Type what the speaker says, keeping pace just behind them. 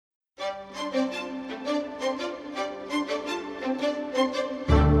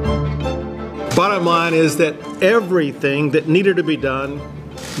Bottom line is that everything that needed to be done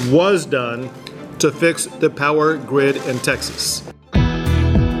was done to fix the power grid in Texas.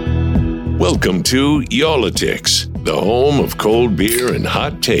 Welcome to Y'all-itics, the home of cold beer and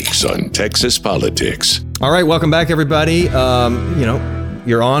hot takes on Texas politics. All right, welcome back, everybody.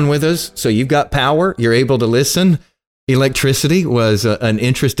 You're on with us, so you've got power. You're able to listen. Electricity was an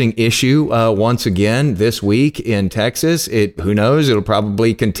interesting issue once again this week in Texas. Who knows? It'll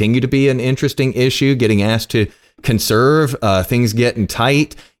probably continue to be an interesting issue, getting asked to conserve, things getting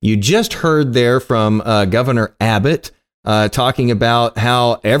tight. You just heard there from Governor Abbott talking about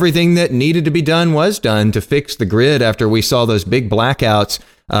how everything that needed to be done was done to fix the grid after we saw those big blackouts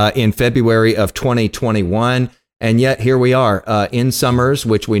in February of 2021. And yet here we are in summers,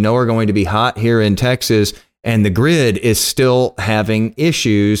 which we know are going to be hot here in Texas. And the grid is still having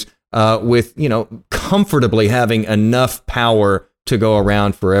issues with, comfortably having enough power to go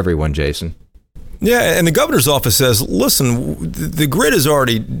around for everyone, Jason. Yeah, and the governor's office says, listen, the grid has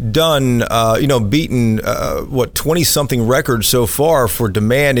already done, beaten 20-something records so far for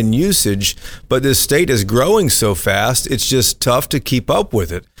demand and usage, but this state is growing so fast, it's just tough to keep up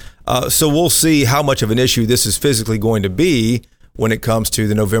with it. So we'll see how much of an issue this is physically going to be when it comes to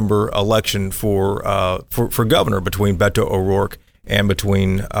the November election for governor between Beto O'Rourke and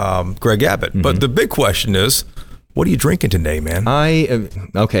between Greg Abbott. Mm-hmm. But the big question is, what are you drinking today, man?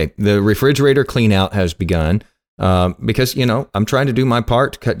 The refrigerator clean out has begun because, I'm trying to do my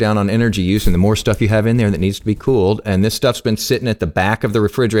part to cut down on energy use, and the more stuff you have in there that needs to be cooled. And this stuff's been sitting at the back of the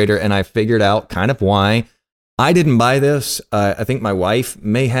refrigerator, and I figured out kind of why. I didn't buy this. I think my wife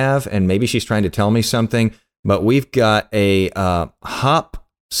may have, and maybe she's trying to tell me something, but we've got a hop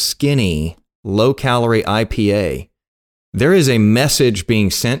skinny low-calorie IPA. There is a message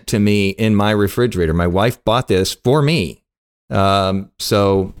being sent to me in my refrigerator. My wife bought this for me. I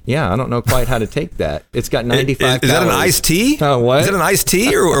don't know quite how to take that. It's got 95 calories. Is that an iced tea? What? Is it an iced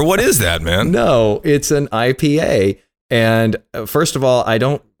tea or what is that, man? No, it's an IPA. And first of all, I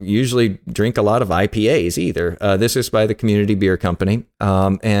don't usually drink a lot of IPAs either. This is by the Community Beer Company.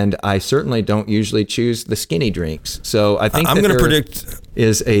 And I certainly don't usually choose the skinny drinks. So I think I'm going to predict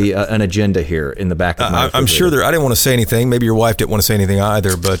is an agenda here in the back of my I'm sure I didn't want to say anything. Maybe your wife didn't want to say anything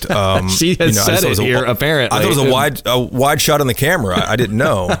either, but she has said it here, apparently. I thought it was a wide shot on the camera. I didn't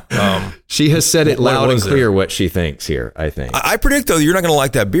know. She has said it loud and clear what she thinks here, I think. I predict, though, you're not going to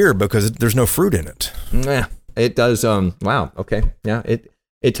like that beer because there's no fruit in it. Yeah. It does. Wow. Okay. Yeah.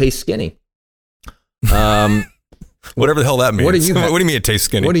 It tastes skinny. Whatever the hell that means. What do you mean it tastes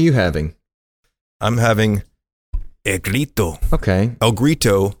skinny? What are you having? I'm having El Grito. Okay. El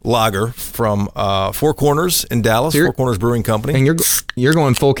Grito lager from Four Corners in Dallas. Four Corners Brewing Company. And you're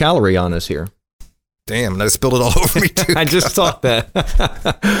going full calorie on us here. Damn, I spilled it all over me too. I just thought that.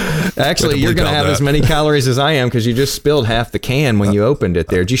 Actually, you're going to have as many calories as I am because you just spilled half the can when you opened it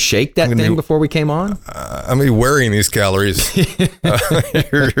there. Did you shake that thing before we came on? I'm going to be wearing these calories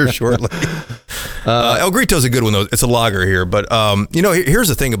here shortly. El Grito's a good one, though. It's a lager here. But, here's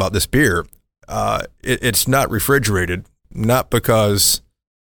the thing about this beer. It's not refrigerated, not because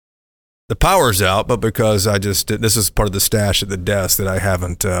the power's out, but because this is part of the stash at the desk that I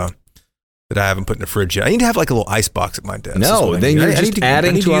haven't put in the fridge yet. I need to have like a little ice box at my desk. No, then you're just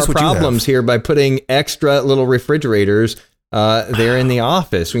adding to our problems here by putting extra little refrigerators there in the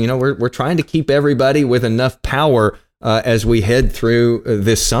office. We're trying to keep everybody with enough power as we head through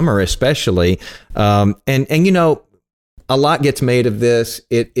this summer, especially. A lot gets made of this.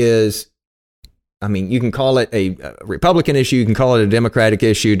 It is, you can call it a Republican issue, you can call it a Democratic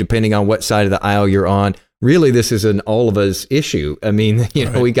issue, depending on what side of the aisle you're on. Really, this is an all of us issue.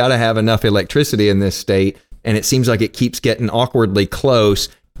 We got to have enough electricity in this state, and it seems like it keeps getting awkwardly close.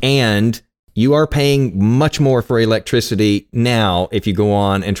 And you are paying much more for electricity now if you go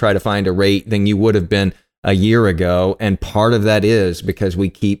on and try to find a rate than you would have been a year ago. And part of that is because we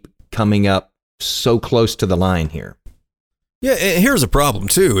keep coming up so close to the line here. Yeah, and here's a problem,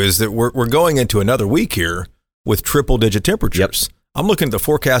 too, is that we're going into another week here with triple-digit temperatures. Yep. I'm looking at the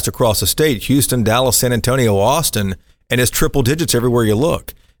forecast across the state, Houston, Dallas, San Antonio, Austin, and it's triple digits everywhere you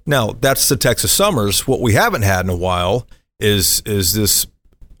look. Now, that's the Texas summers. What we haven't had in a while is this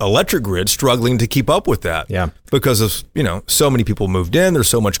electric grid struggling to keep up with that. Yeah. Because of, so many people moved in, there's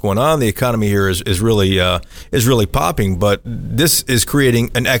so much going on. The economy here is really popping, but this is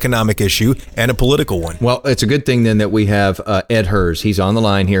creating an economic issue and a political one. Well, it's a good thing then that we have Ed Hers. He's on the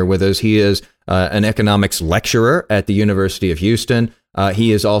line here with us. He is an economics lecturer at the University of Houston.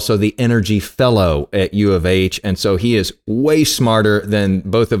 He is also the Energy Fellow at U of H, and so he is way smarter than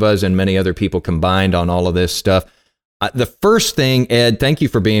both of us and many other people combined on all of this stuff. The first thing, Ed, thank you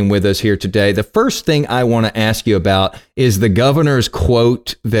for being with us here today. The first thing I want to ask you about is the governor's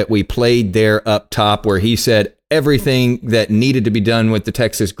quote that we played there up top, where he said everything that needed to be done with the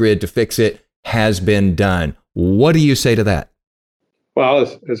Texas grid to fix it has been done. What do you say to that? Well,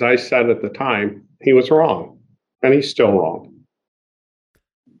 as I said at the time, he was wrong, and he's still wrong.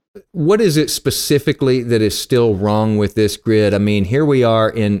 What is it specifically that is still wrong with this grid? I mean, here we are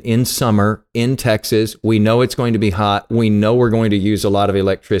in summer in Texas. We know it's going to be hot. We know we're going to use a lot of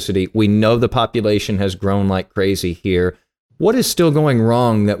electricity. We know the population has grown like crazy here. What is still going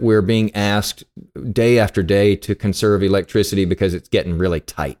wrong that we're being asked day after day to conserve electricity because it's getting really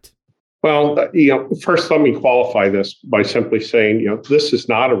tight? Well, first, let me qualify this by simply saying, this is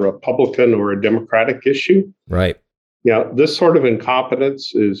not a Republican or a Democratic issue. Right. This sort of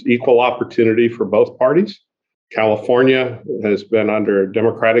incompetence is equal opportunity for both parties. California has been under a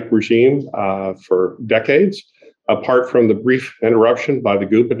Democratic regime for decades, apart from the brief interruption by the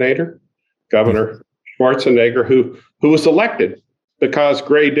gubernator, Governor Schwarzenegger, who was elected because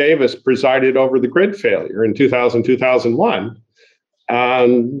Gray Davis presided over the grid failure in 2000-2001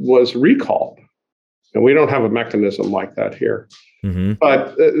 and was recalled. And we don't have a mechanism like that here. Mm-hmm.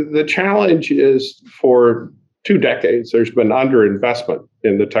 But the challenge is for 2 decades, there's been underinvestment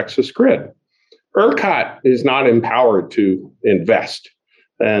in the Texas grid. ERCOT is not empowered to invest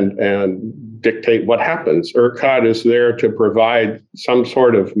and dictate what happens. ERCOT is there to provide some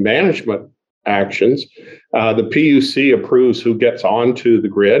sort of management actions. The PUC approves who gets onto the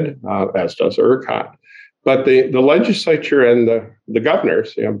grid, as does ERCOT. But the legislature and the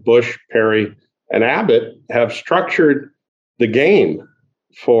governors, Bush, Perry, and Abbott, have structured the game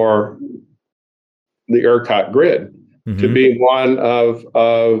for the ERCOT grid to be one of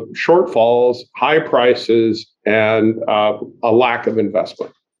shortfalls, high prices, and a lack of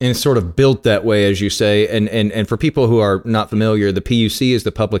investment. And it's sort of built that way, as you say. And for people who are not familiar, the PUC is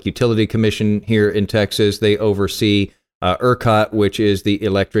the Public Utility Commission here in Texas. They oversee ERCOT, which is the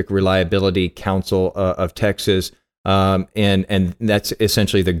Electric Reliability Council of Texas. And that's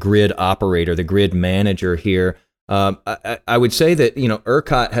essentially the grid operator, the grid manager here. I would say that,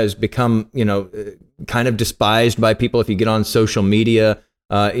 ERCOT has become, kind of despised by people. If you get on social media,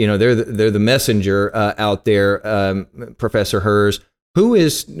 they're the messenger out there, Professor Hers. Who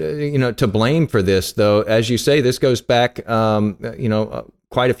is, to blame for this, though? As you say, this goes back,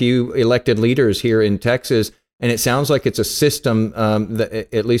 quite a few elected leaders here in Texas. And it sounds like it's a system that,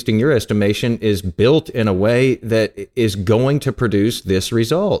 at least in your estimation, is built in a way that is going to produce this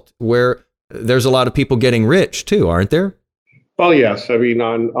result, where there's a lot of people getting rich too, aren't there? Well, yes. I mean,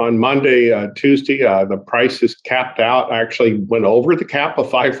 on Monday, Tuesday, the price is capped out. Actually went over the cap of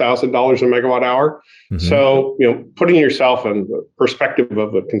 $5,000 a megawatt hour. Mm-hmm. So, putting yourself in the perspective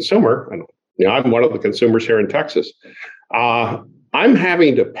of a consumer, and I'm one of the consumers here in Texas, I'm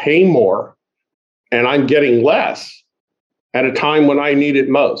having to pay more and I'm getting less at a time when I need it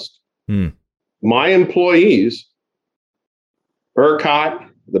most. Mm. My employees, ERCOT,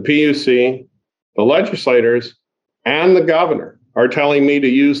 the PUC, the legislators, and the governor are telling me to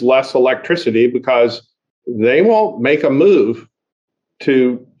use less electricity because they won't make a move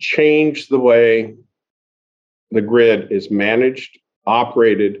to change the way the grid is managed,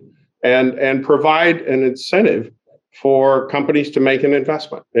 operated, and provide an incentive for companies to make an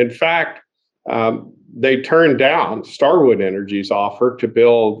investment. In fact, they turned down Starwood Energy's offer to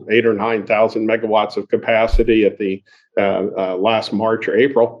build 8,000 or 9,000 megawatts of capacity at the last March or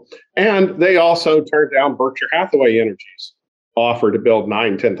April. And they also turned down Berkshire Hathaway Energy's offer to build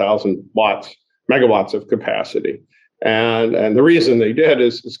 10,000 megawatts of capacity. And the reason they did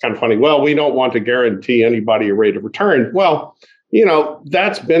is kind of funny. Well, we don't want to guarantee anybody a rate of return. Well,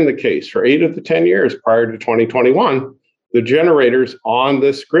 that's been the case for 8 of the 10 years prior to 2021. The generators on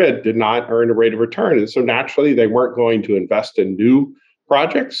this grid did not earn a rate of return. And so naturally, they weren't going to invest in new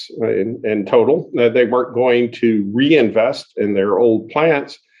projects in total. They weren't going to reinvest in their old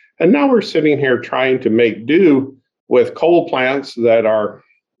plants. And now we're sitting here trying to make do with coal plants that are,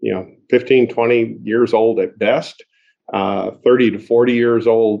 15, 20 years old at best, 30 to 40 years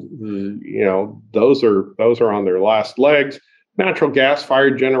old. Those are on their last legs. Natural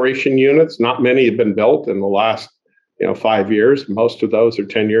gas-fired generation units, not many have been built in the last 5 years. Most of those are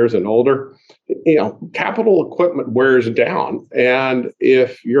 10 years and older. Capital equipment wears down. And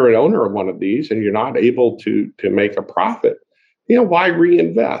if you're an owner of one of these and you're not able to make a profit, why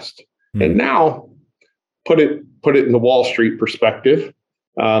reinvest? And now put it in the Wall Street perspective.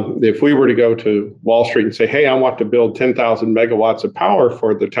 If we were to go to Wall Street and say, hey, I want to build 10,000 megawatts of power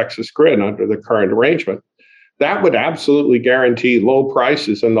for the Texas grid under the current arrangement, that would absolutely guarantee low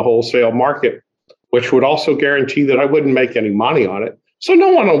prices in the wholesale market which would also guarantee that I wouldn't make any money on it. So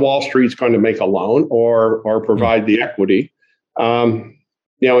no one on Wall Street is going to make a loan or provide the equity.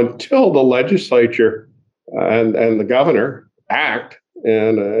 Until the legislature and the governor act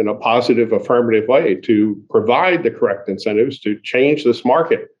in a positive, affirmative way to provide the correct incentives to change this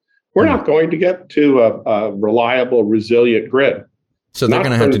market, we're not going to get to a reliable, resilient grid. So they're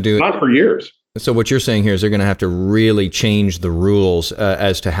going to have to do it. Not for years. So what you're saying here is they're going to have to really change the rules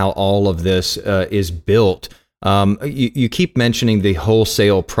as to how all of this is built. You keep mentioning the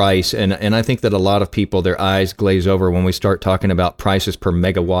wholesale price, and I think that a lot of people, their eyes glaze over when we start talking about prices per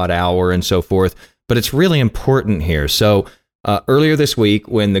megawatt hour and so forth, but it's really important here. So earlier this week,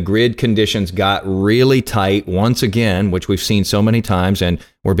 when the grid conditions got really tight once again, which we've seen so many times, and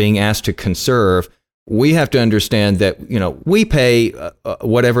we're being asked to conserve, we have to understand that, we pay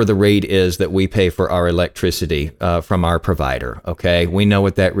whatever the rate is that we pay for our electricity from our provider. Okay, we know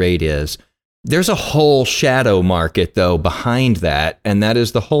what that rate is. There's a whole shadow market, though, behind that, and that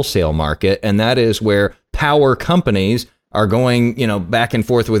is the wholesale market, and that is where power companies are going, back and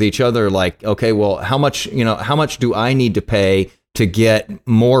forth with each other. Like, okay, well, how much do I need to pay to get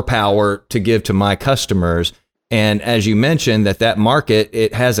more power to give to my customers? And as you mentioned, that market,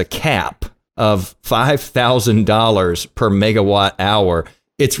 it has a cap of $5,000 per megawatt hour.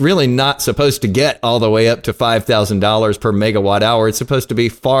 It's really not supposed to get all the way up to $5,000 per megawatt hour. It's supposed to be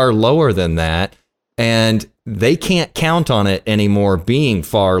far lower than that. And they can't count on it anymore being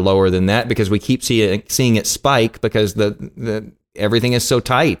far lower than that because we keep seeing it spike because the everything is so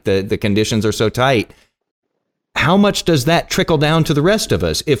tight. The conditions are so tight. How much does that trickle down to the rest of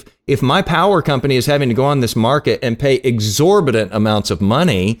us? If my power company is having to go on this market and pay exorbitant amounts of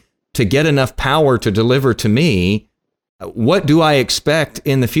money to get enough power to deliver to me, what do I expect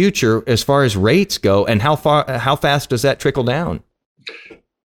in the future as far as rates go, and how fast does that trickle down?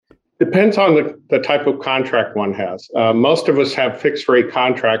 Depends on the type of contract one has. Most of us have fixed rate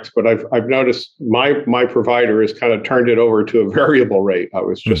contracts, but I've noticed my provider has kind of turned it over to a variable rate. I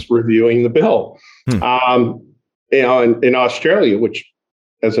was just reviewing the bill. In Australia, which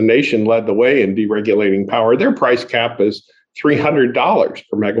as a nation led the way in deregulating power, their price cap is $300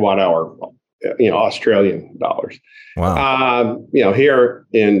 per megawatt hour, Australian dollars. Wow. Here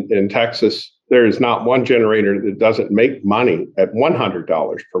in Texas, there is not one generator that doesn't make money at $100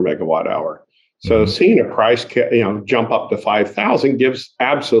 per megawatt hour. So seeing a price jump up to 5,000 gives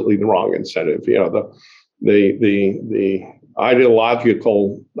absolutely the wrong incentive. The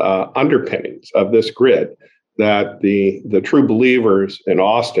ideological underpinnings of this grid that the true believers in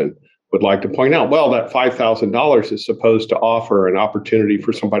Austin would like to point out, well, that $5,000 is supposed to offer an opportunity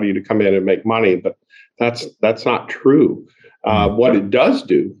for somebody to come in and make money, but that's not true. What it does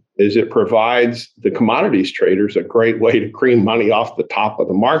do is it provides the commodities traders a great way to cream money off the top of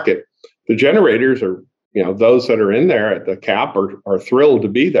the market. The generators are, those that are in there at the cap are thrilled to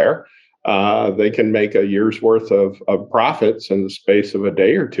be there. They can make a year's worth of profits in the space of a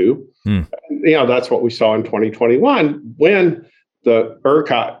day or two. That's what we saw in 2021 when the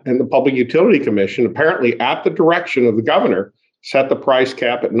ERCOT and the Public Utility Commission, apparently at the direction of the governor, set the price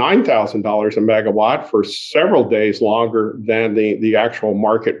cap at $9,000 a megawatt for several days longer than the actual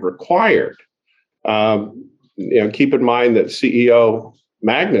market required. Keep in mind that CEO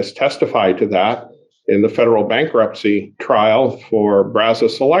Magnus testified to that in the federal bankruptcy trial for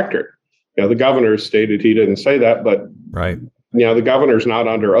Brazos Electric. The governor stated he didn't say that, but right. The governor's not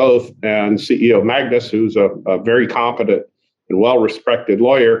under oath, and CEO Magnus, who's a very competent and well-respected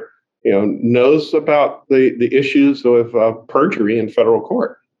lawyer, knows about the issues of perjury in federal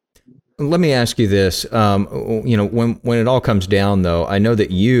court. Let me ask you this. When it all comes down, though, I know that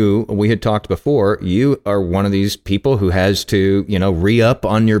we had talked before, you are one of these people who has to, re-up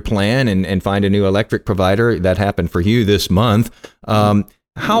on your plan and find a new electric provider. That happened for you this month.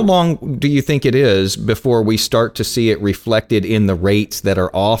 How long do you think it is before we start to see it reflected in the rates that are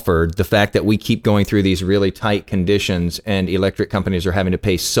offered? The fact that we keep going through these really tight conditions and electric companies are having to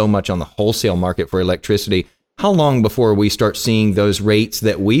pay so much on the wholesale market for electricity. How long before we start seeing those rates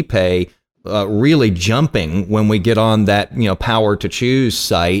that we pay really jumping when we get on that, power to choose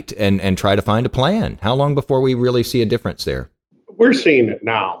site and try to find a plan? How long before we really see a difference there? We're seeing it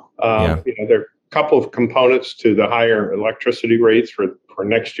now. There are a couple of components to the higher electricity rates for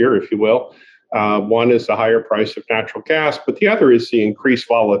next year, if you will. One is the higher price of natural gas, but the other is the increased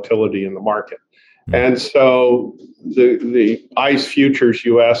volatility in the market. And so the ICE Futures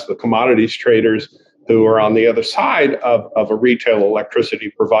US, the commodities traders who are on the other side of a retail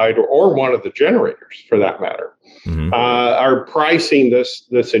electricity provider or one of the generators for that matter, are pricing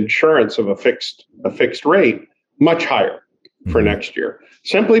this insurance of a fixed rate much higher. for next year,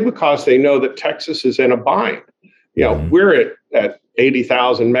 simply because they know that Texas is in a bind. We're at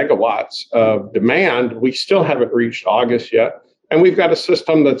 80,000 megawatts of demand. We still haven't reached August yet, and we've got a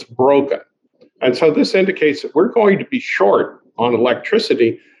system that's broken. And so this indicates that we're going to be short on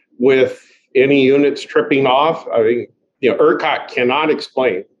electricity with any units tripping off. I mean, ERCOT cannot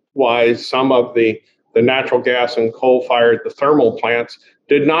explain why some of the natural gas and coal-fired, the thermal plants,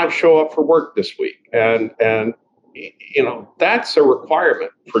 did not show up for work this week. And that's a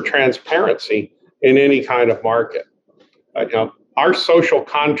requirement for transparency in any kind of market. Our social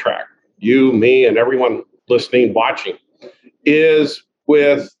contract, you, me, and everyone listening, watching, is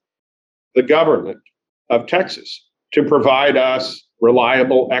with the government of Texas to provide us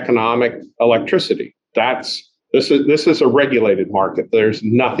reliable economic electricity. This is a regulated market. There's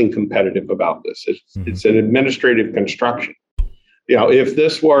nothing competitive about this. It's an administrative construction. If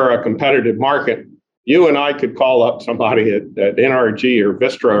this were a competitive market, you and I could call up somebody at NRG or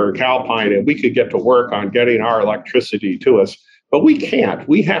Vistra or Calpine, and we could get to work on getting our electricity to us. But we can't.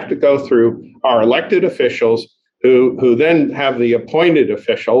 We have to go through our elected officials who then have the appointed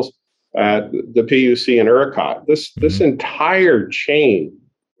officials at the PUC and ERCOT. This entire chain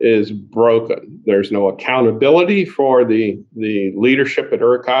is broken. There's no accountability for the leadership at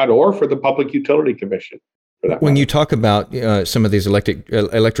ERCOT or for the Public Utility Commission. When you talk about some of these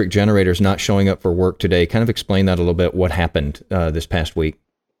electric generators not showing up for work today, kind of explain that a little bit. What happened this past week?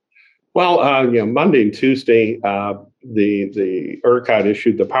 Well, Monday and Tuesday, the ERCOT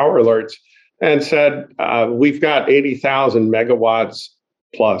issued the power alerts and said we've got 80,000 megawatts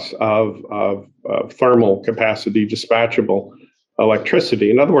plus of thermal capacity dispatchable electricity.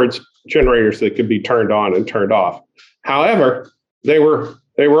 In other words, generators that could be turned on and turned off. However, they were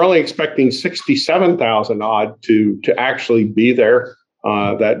only expecting 67,000 odd to actually be there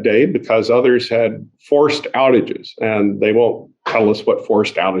that day because others had forced outages, and they won't tell us what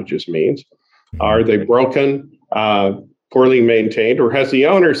forced outages means. Are they broken, poorly maintained, or has the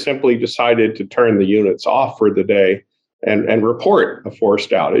owner simply decided to turn the units off for the day and report a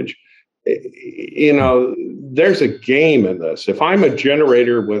forced outage? There's a game in this. If I'm a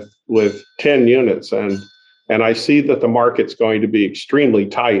generator with 10 units and I see that the market's going to be extremely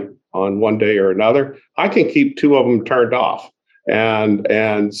tight on one day or another, I can keep 2 of them turned off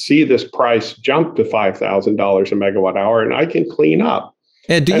and see this price jump to $5,000 a megawatt hour, and I can clean up.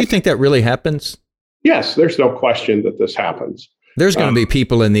 Ed, do you think that really happens? Yes, there's no question that this happens. There's going to be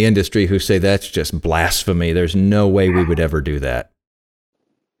people in the industry who say that's just blasphemy. There's no way we would ever do that.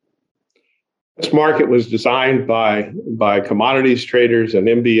 This market was designed by commodities traders and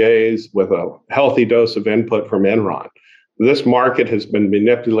MBAs with a healthy dose of input from Enron. This market has been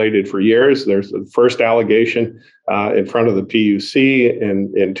manipulated for years. There's the first allegation in front of the PUC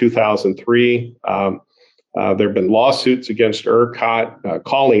in 2003. There have been lawsuits against ERCOT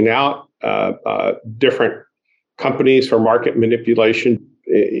calling out different companies for market manipulation.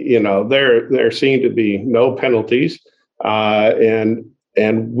 There seem to be no penalties,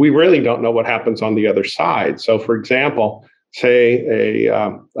 and we really don't know what happens on the other side. So, for example, say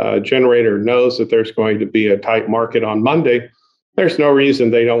a generator knows that there's going to be a tight market on Monday. There's no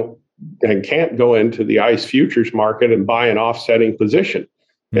reason they don't and can't go into the ICE futures market and buy an offsetting position.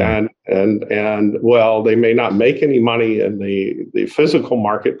 And they may not make any money in the physical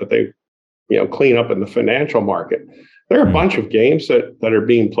market, but they clean up in the financial market. There are a bunch of games that are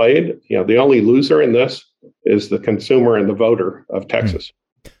being played. The only loser in this is the consumer and the voter of Texas.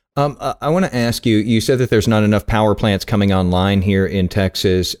 I want to ask you, you said that there's not enough power plants coming online here in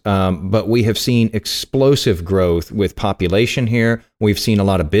Texas, but we have seen explosive growth with population here. We've seen a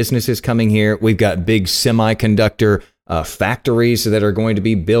lot of businesses coming here. We've got big semiconductor factories that are going to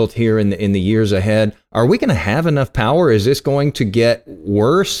be built here in the years ahead. Are we going to have enough power? Is this going to get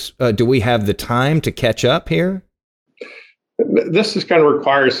worse? Do we have the time to catch up here? This is going to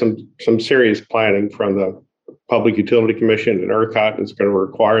require some serious planning from the Public Utility Commission and ERCOT. It's going to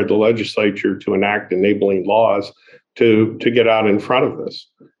require the legislature to enact enabling laws to get out in front of this.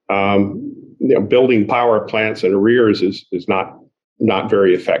 Building power plants in arrears is not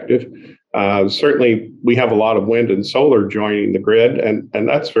very effective. Certainly, we have a lot of wind and solar joining the grid, and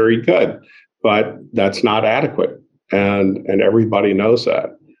that's very good, but that's not adequate, and everybody knows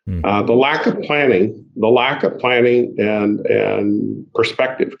that. The lack of planning and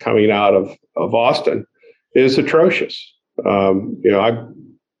perspective coming out of Austin is atrocious. Bring your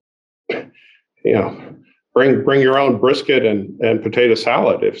own brisket and potato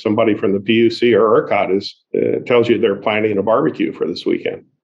salad if somebody from the PUC or ERCOT tells you they're planning a barbecue for this weekend.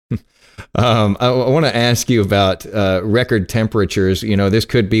 I want to ask you about record temperatures. You know, this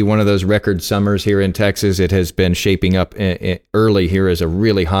could be one of those record summers here in Texas. It has been shaping up early here as a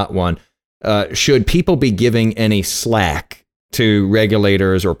really hot one. Should people be giving any slack to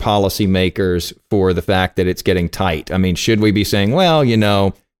regulators or policymakers for the fact that it's getting tight? I mean, should we be saying, well, you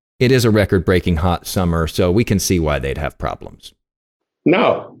know, it is a record-breaking hot summer, so we can see why they'd have problems?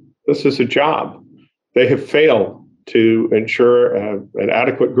 No, this is a job. They have failed to ensure an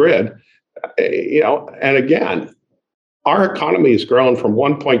adequate grid. And again, our economy has grown from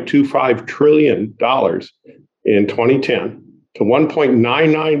 $1.25 trillion in 2010 to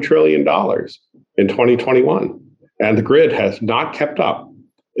 $1.99 trillion in 2021. And the grid has not kept up.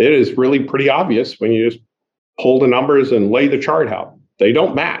 It is really pretty obvious when you just pull the numbers and lay the chart out. They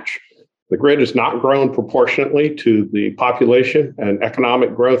don't match. The grid has not grown proportionately to the population and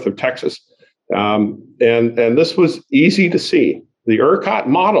economic growth of Texas. And this was easy to see. The ERCOT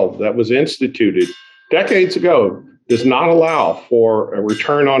model that was instituted decades ago does not allow for a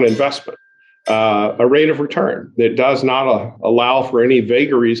return on investment, a rate of return. It does not allow for any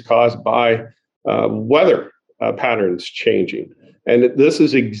vagaries caused by weather patterns changing. And this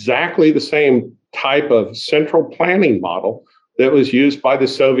is exactly the same type of central planning model that was used by the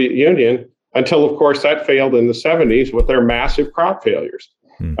Soviet Union until, of course, that failed in the 70s with their massive crop failures.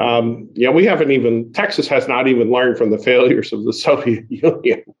 Texas has not even learned from the failures of the Soviet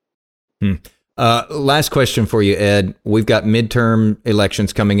Union. Last question for you, Ed. We've got midterm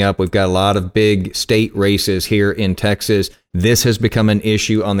elections coming up. We've got a lot of big state races here in Texas. This has become an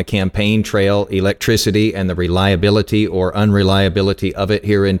issue on the campaign trail, electricity and the reliability or unreliability of it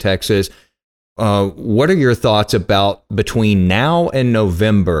here in Texas. What are your thoughts about between now and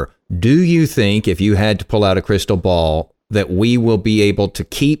November? Do you think, if you had to pull out a crystal ball, that we will be able to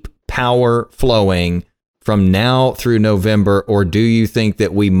keep power flowing from now through November, or do you think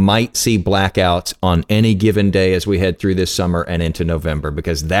that we might see blackouts on any given day as we head through this summer and into November?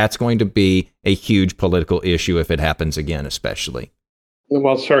 Because that's going to be a huge political issue if it happens again, especially.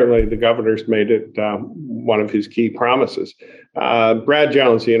 Well, certainly the governor's made it one of his key promises. Brad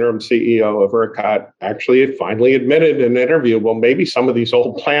Jones, the interim CEO of ERCOT, actually finally admitted in an interview, well, maybe some of these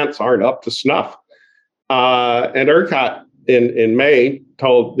old plants aren't up to snuff. And ERCOT in May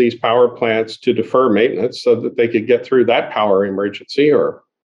told these power plants to defer maintenance so that they could get through that power emergency or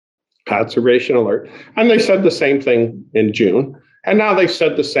conservation alert. And they said the same thing in June. And now they've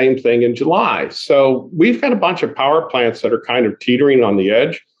said the same thing in July. So we've got a bunch of power plants that are kind of teetering on the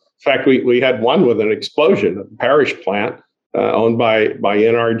edge. In fact, we had one with an explosion, a parish plant owned by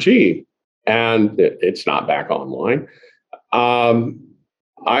NRG, and it's not back online.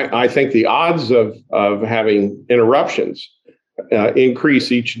 I think the odds of having interruptions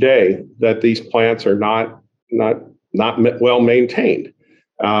increase each day that these plants are not well maintained.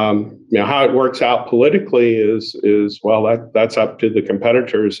 How it works out politically is that's up to the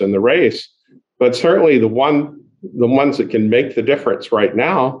competitors in the race. But certainly the ones that can make the difference right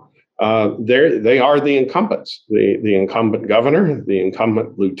now, they are the incumbents, the incumbent governor, the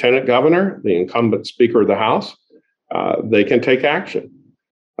incumbent lieutenant governor, the incumbent speaker of the House. They can take action.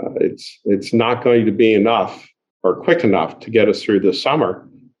 It's not going to be enough or quick enough to get us through this summer,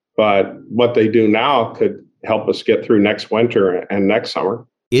 but what they do now could help us get through next winter and next summer.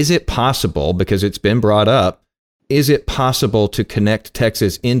 Is it possible, because it's been brought up, is it possible to connect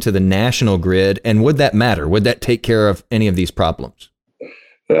Texas into the national grid? And would that matter? Would that take care of any of these problems?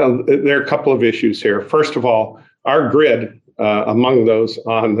 Well, there are a couple of issues here. First of all, our grid, among those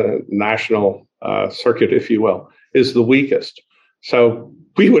on the national circuit, if you will, is the weakest. So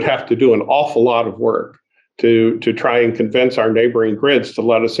we would have to do an awful lot of work to try and convince our neighboring grids to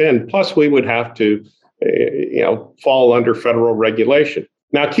let us in. Plus, we would have to fall under federal regulation.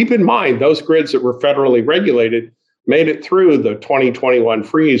 Now, keep in mind, those grids that were federally regulated made it through the 2021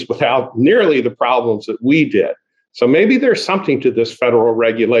 freeze without nearly the problems that we did. So maybe there's something to this federal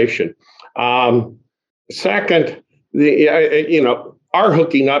regulation. Second, our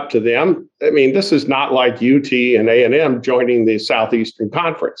hooking up to them. I mean, this is not like UT and A&M joining the Southeastern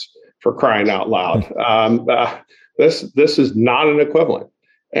Conference, for crying out loud. This is not an equivalent.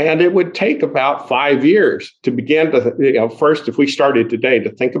 And it would take about 5 years to begin to, first, if we started today, to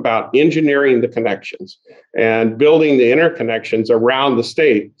think about engineering the connections and building the interconnections around the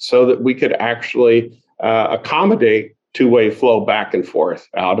state so that we could actually accommodate two-way flow back and forth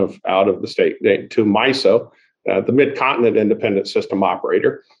out of the state to MISO, the Mid-Continent Independent System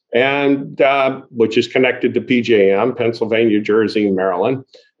Operator, and which is connected to PJM, Pennsylvania, Jersey, Maryland,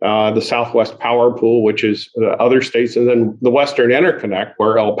 the Southwest Power Pool, which is other states, and then the Western Interconnect,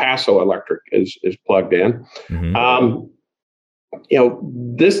 where El Paso Electric is plugged in. Mm-hmm.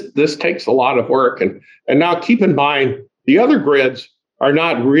 this takes a lot of work. And now keep in mind, the other grids are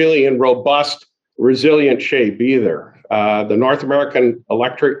not really in robust, resilient shape either. The North American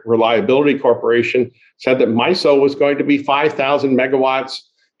Electric Reliability Corporation said that MISO was going to be 5,000 megawatts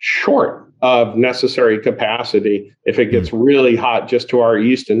short of necessary capacity if it gets really hot just to our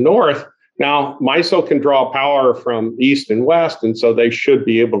east and north. Now, MISO can draw power from east and west, and so they should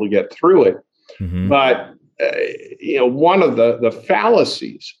be able to get through it. Mm-hmm. But one of the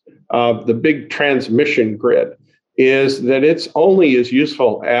fallacies of the big transmission grid is that it's only as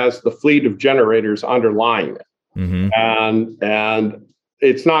useful as the fleet of generators underlying it. Mm-hmm. And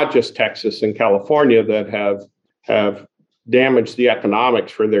it's not just Texas and California that have damaged the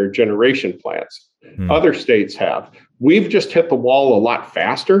economics for their generation plants. Mm-hmm. Other states have. We've just hit the wall a lot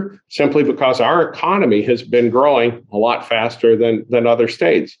faster simply because our economy has been growing a lot faster than other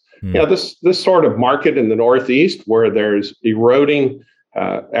states. Mm-hmm. This sort of market in the Northeast where there's eroding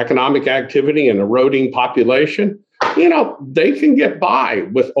economic activity and eroding population, they can get by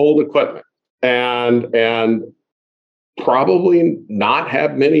with old equipment and probably not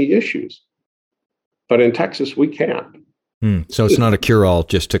have many issues. But in Texas, we can't. So it's not a cure-all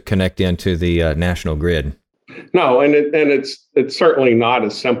just to connect into the national grid. No, and it's certainly not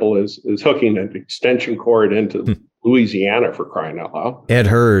as simple as hooking an extension cord into Louisiana, for crying out loud. Ed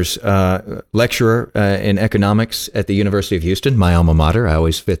Hers, lecturer in economics at the University of Houston, my alma mater. I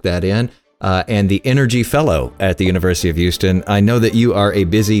always fit that in. And the Energy Fellow at the University of Houston. I know that you are a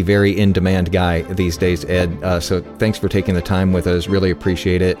busy, very in-demand guy these days, Ed. So thanks for taking the time with us. Really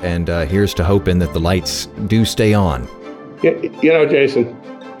appreciate it. And here's to hoping that the lights do stay on. Jason,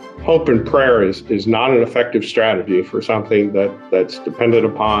 hope and prayer is not an effective strategy for something that's dependent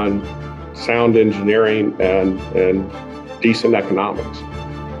upon sound engineering and decent economics.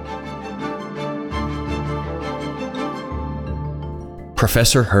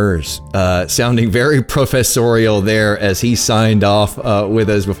 Professor Hers, sounding very professorial there as he signed off with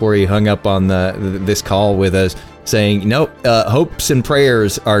us before he hung up on this call with us, saying, hopes and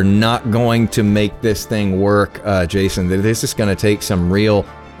prayers are not going to make this thing work, Jason. This is going to take some real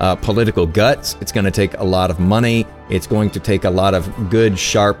political guts. It's going to take a lot of money. It's going to take a lot of good,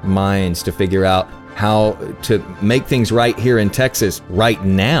 sharp minds to figure out how to make things right here in Texas right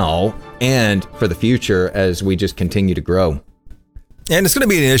now and for the future as we just continue to grow. And it's going to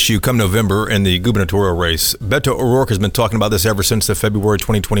be an issue come November in the gubernatorial race. Beto O Rourke has been talking about this ever since the February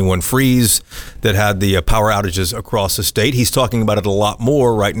 2021 freeze that had the power outages across the state. He's talking about it a lot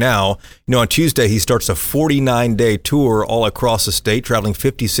more right now. On Tuesday, he starts a 49-day tour all across the state, traveling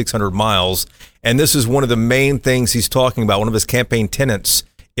 5,600 miles. And this is one of the main things he's talking about. One of his campaign tenets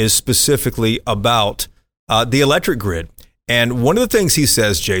is specifically about the electric grid. And one of the things he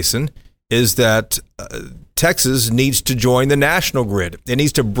says, Jason, is that Texas needs to join the national grid. It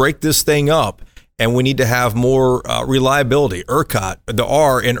needs to break this thing up, and we need to have more reliability. ERCOT, the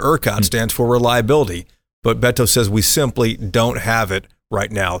R in ERCOT stands for reliability, but Beto says we simply don't have it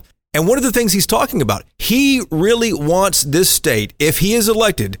right now. And one of the things he's talking about, he really wants this state, if he is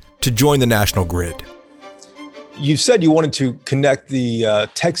elected, to join the national grid. You said you wanted to connect the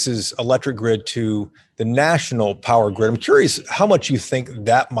Texas electric grid to the national power grid. I'm curious how much you think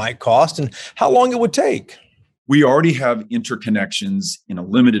that might cost and how long it would take. We already have interconnections in a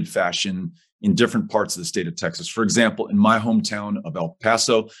limited fashion in different parts of the state of Texas. For example, in my hometown of El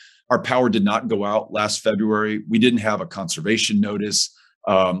Paso, our power did not go out last February. We didn't have a conservation notice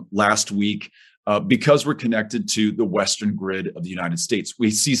last week because we're connected to the western grid of the United States.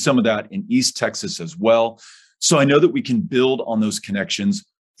 We see some of that in East Texas as well. So I know that we can build on those connections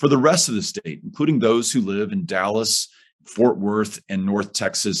for the rest of the state, including those who live in Dallas, Fort Worth, and North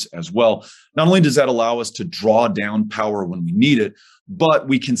Texas as well. Not only does that allow us to draw down power when we need it, but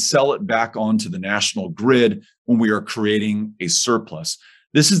we can sell it back onto the national grid when we are creating a surplus.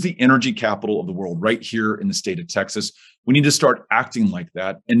 This is the energy capital of the world right here in the state of Texas. We need to start acting like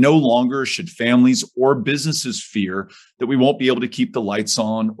that. And no longer should families or businesses fear that we won't be able to keep the lights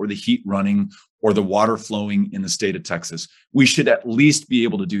on or the heat running or the water flowing in the state of Texas. We should at least be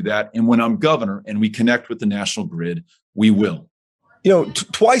able to do that. And when I'm governor and we connect with the national grid, we will.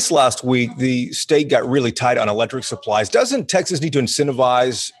 Twice last week, the state got really tight on electric supplies. Doesn't Texas need to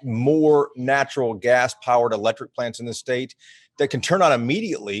incentivize more natural gas-powered electric plants in the state that can turn on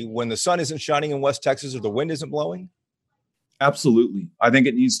immediately when the sun isn't shining in West Texas or the wind isn't blowing? Absolutely. I think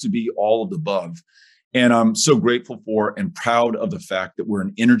it needs to be all of the above. And I'm so grateful for and proud of the fact that we're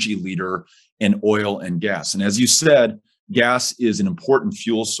an energy leader in oil and gas. And as you said, gas is an important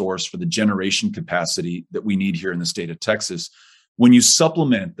fuel source for the generation capacity that we need here in the state of Texas. When you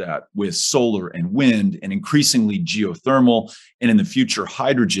supplement that with solar and wind and increasingly geothermal, and in the future,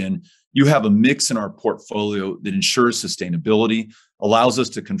 hydrogen, you have a mix in our portfolio that ensures sustainability, allows us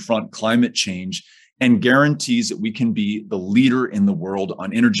to confront climate change, and guarantees that we can be the leader in the world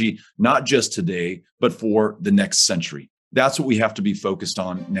on energy, not just today, but for the next century. That's what we have to be focused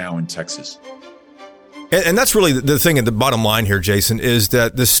on now in Texas. And that's really the thing at the bottom line here, Jason, is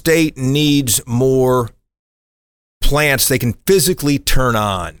that the state needs more plants they can physically turn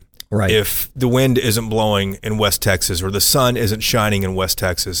on. Right. If the wind isn't blowing in West Texas or the sun isn't shining in West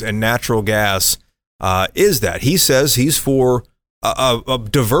Texas, and natural gas is that. He says he's for a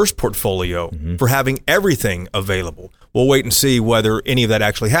diverse portfolio, for having everything available. We'll wait and see whether any of that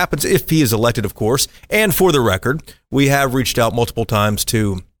actually happens, if he is elected, of course. And for the record, we have reached out multiple times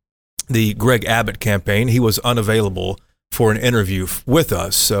to the Greg Abbott campaign. He was unavailable for an interview with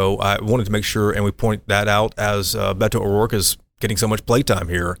us. So I wanted to make sure, and we point that out as Beto O Rourke is getting so much playtime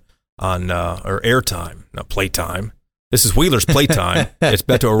here on, or airtime, not playtime. This is Wheeler's playtime. It's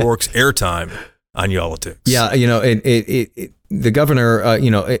Beto O Rourke's airtime on Y'all-itics. Yeah, the governor,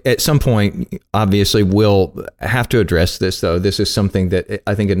 at some point, obviously will have to address this, though. This is something that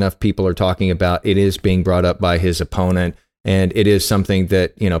I think enough people are talking about. It is being brought up by his opponent. And it is something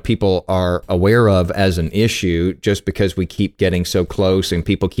that, people are aware of as an issue, just because we keep getting so close and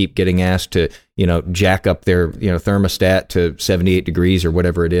people keep getting asked to, jack up their, thermostat to 78 degrees or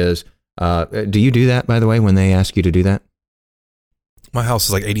whatever it is. Do you do that, by the way, when they ask you to do that? My house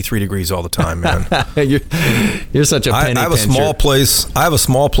is like 83 degrees all the time, man. You're such a penny I have a small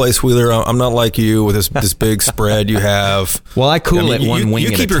place. Wheeler. I'm not like you with this big spread you have. Well, I cool it one wing at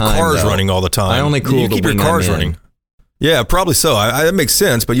a time. You keep your cars running all the time. I only cool the wing. You keep your cars running. Yeah, probably so. That makes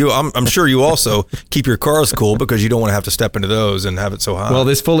sense. But I'm sure you also keep your cars cool because you don't want to have to step into those and have it so hot. Well,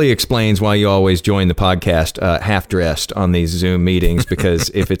 this fully explains why you always join the podcast half dressed on these Zoom meetings,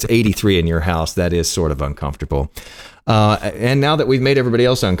 because if it's 83 in your house, that is sort of uncomfortable. And now that we've made everybody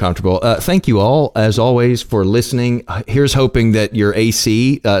else uncomfortable, thank you all, as always, for listening. Here's hoping that your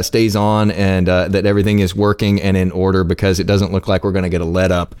AC stays on and that everything is working and in order, because it doesn't look like we're going to get a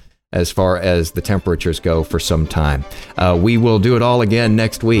let up as far as the temperatures go for some time. We will do it all again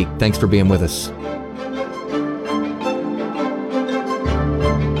next week. Thanks for being with us.